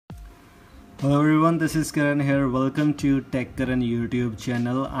Hello everyone, this is Karan here. Welcome to Tech Karan YouTube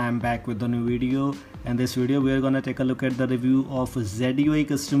channel. I am back with a new video. In this video we are gonna take a look at the review of ZUI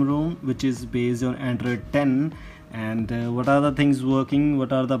custom ROM, which is based on Android 10, and what are the things working,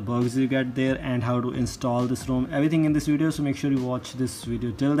 what are the bugs you get there, and how to install this ROM. Everything in this video, so make sure you watch this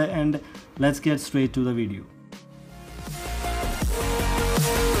video till the end. Let's get straight to the video.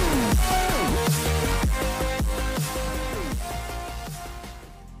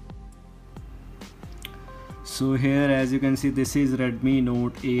 So here, as you can see, this is Redmi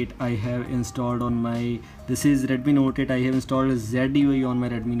Note 8 I have installed on my Redmi Note 8 I have installed ZUI on my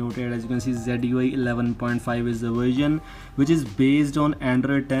Redmi Note 8. As you can see, ZUI 11.5 is the version which is based on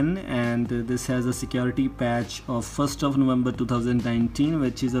Android 10, and this has a security patch of 1st of November 2019,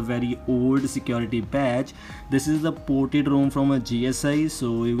 which is a very old security patch. This is the ported ROM from a GSI,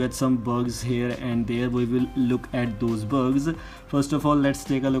 so you get some bugs here and there. We will look at those bugs. First of all, let's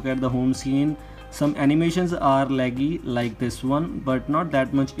take a look at the home screen. Some animations are laggy like this one, but not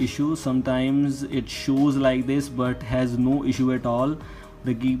that much issue. Sometimes it shows like this but has no issue at all.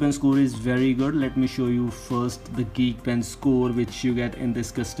 The Geekbench score is very good. Let me show you first the Geekbench score which you get in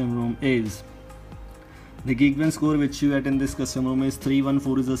this custom ROM is. The Geekbench score which you get in this custom ROM is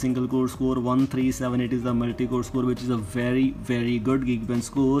 314 is the single core score, 1378 is the multi-core score, which is a very good Geekbench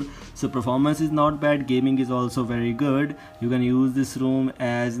score. So performance is not bad, gaming is also very good. You can use this ROM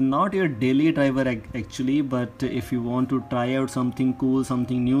as not your daily driver actually, but if you want to try out something cool,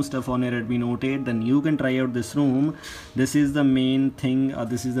 something new stuff on your Redmi Note 8, then you can try out this ROM. This is the main thing,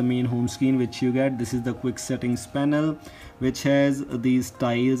 this is the main home screen which you get. This is the quick settings panel which has these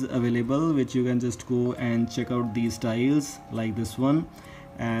tiles available, which you can just go and check out these tiles like this one.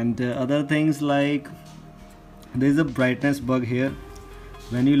 And other things like there is a brightness bug here.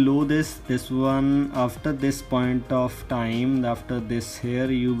 When you load this one, after this point of time, after this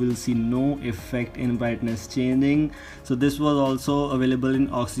here, you will see no effect in brightness changing. So this was also available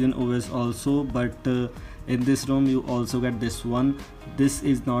in Oxygen OS also, but in this ROM you also get this one. This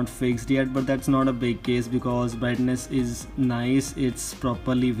is not fixed yet, but that's not a big case because brightness is nice, it's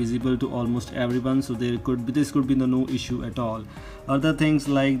properly visible to almost everyone, so this could be no issue at all. Other things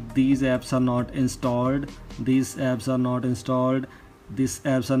like these apps are not installed, some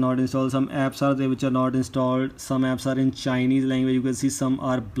apps are there which are not installed, some apps are in Chinese language. You can see some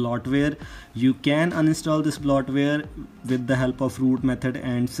are bloatware. You can uninstall this bloatware with the help of root method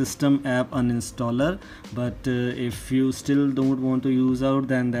and system app uninstaller, but if you still don't want to use out,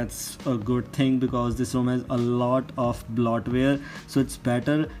 then that's a good thing because this ROM has a lot of bloatware. So it's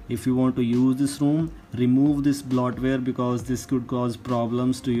better, if you want to use this ROM, remove this bloatware because this could cause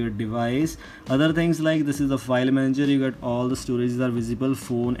problems to your device. Other things like this is the file manager. You get all the storages are visible,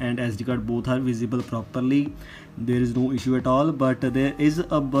 phone and SD card both are visible properly. There is no issue at all, but there is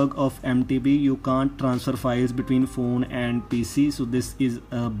a bug of MTB. You can't transfer files between phone and PC, so this is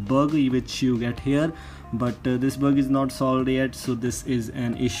a bug which you get here, but this bug is not solved yet, so this is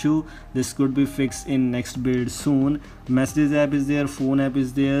an issue. This could be fixed in next build soon. Messages app is there, phone app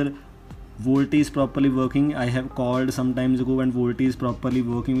is there. VoLTE is properly working. I have called some times ago and VoLTE is properly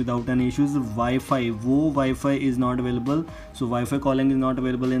working without any issues. Wi-Fi is not available, so Wi-Fi calling is not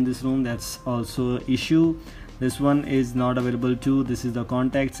available in this ROM. That's also an issue. This one is not available too. This is the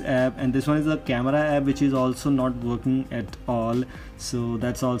contacts app, and this one is the camera app which is also not working at all, so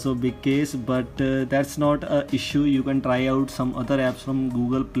that's also a big case, but that's not a issue. You can try out some other apps from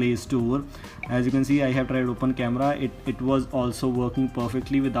Google Play Store. As you can see, I have tried open camera. It was also working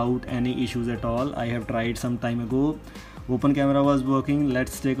perfectly without any issues at all. I have tried some time ago. Open camera was working.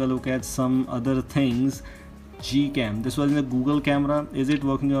 Let's take a look at some other things. Gcam, this was in the Google camera. Is it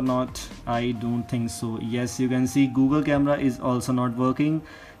working or not? I don't think so. Yes, you can see Google camera is also not working.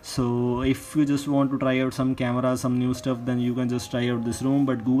 So if you just want to try out some camera, some new stuff, then you can just try out this ROM,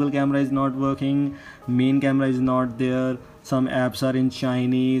 but Google camera is not working, main camera is not there, some apps are in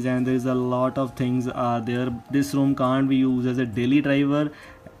Chinese, and there is a lot of things are there. This ROM can't be used as a daily driver.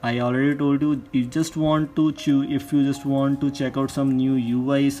 I already told you, if you just want to check out some new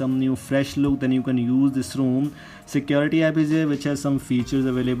UI, some new fresh look, then you can use this ROM. Security app is here which has some features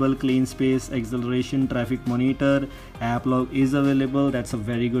available. Clean space, acceleration, traffic monitor, app log is available. That's a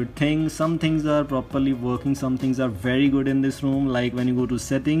very good thing. Some things are properly working, some things are very good in this ROM, like when you go to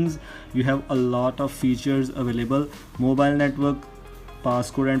settings, you have a lot of features available. Mobile network,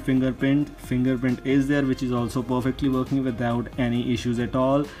 passcode and fingerprint is there, which is also perfectly working without any issues at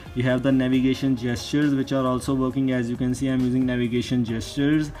all. You have the navigation gestures which are also working. As you can see, I'm using navigation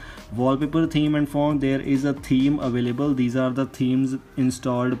gestures. Wallpaper, theme and font, there is a theme available. These are the themes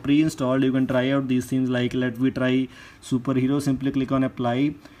installed, pre-installed. You can try out these themes, like let me try superhero. Simply click on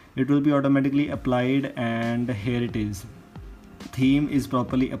apply. it will be automatically applied, and here it is. Theme is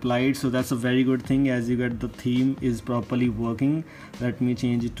properly applied, so that's a very good thing. As you get, the theme is properly working. Let me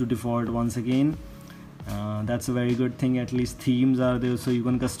change it to default once again. That's a very good thing. At least themes are there, so you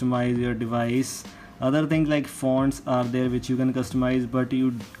can customize your device. Other things like fonts are there which you can customize, but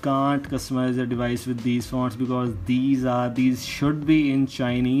you can't customize your device with these fonts because these should be in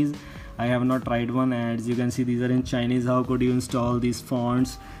Chinese. I have not tried one, and as you can see, these are in Chinese. How could you install these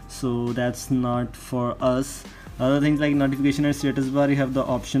fonts? So that's not for us. Other things like notification and status bar, you have the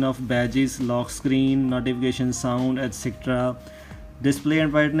option of badges, lock screen, notification sound, etc. Display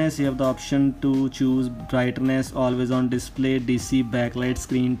and brightness, you have the option to choose brightness, always on display, DC, backlight,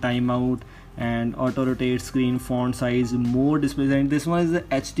 screen timeout, and auto rotate screen, font size, more displays. And this one is the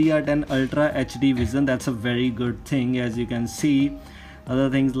HDR10 Ultra HD Vision. That's a very good thing, as you can see. Other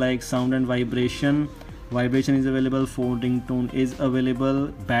things like sound and vibration is available, phone ringtone is available,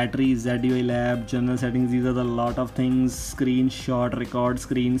 battery, ZUI lab, general settings, these are the lot of things, screenshot, record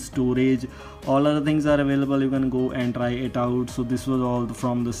screen, storage, all other things are available. You can go and try it out. So this was all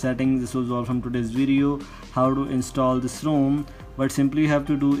from the settings. This was all from today's video, how to install this ROM. What simply you have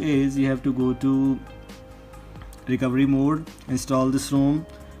to do is you have to go to recovery mode, install this ROM,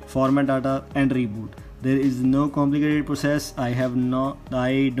 format data, and reboot. There is no complicated process. I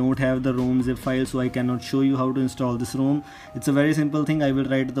don't have the ROM zip file, so I cannot show you how to install this ROM. It's a very simple thing. I will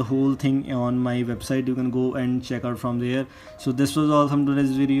write the whole thing on my website. You can go and check out from there. So this was all from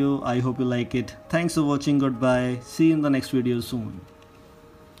today's video. I hope you like it. Thanks for watching. Goodbye. See you in the next video soon.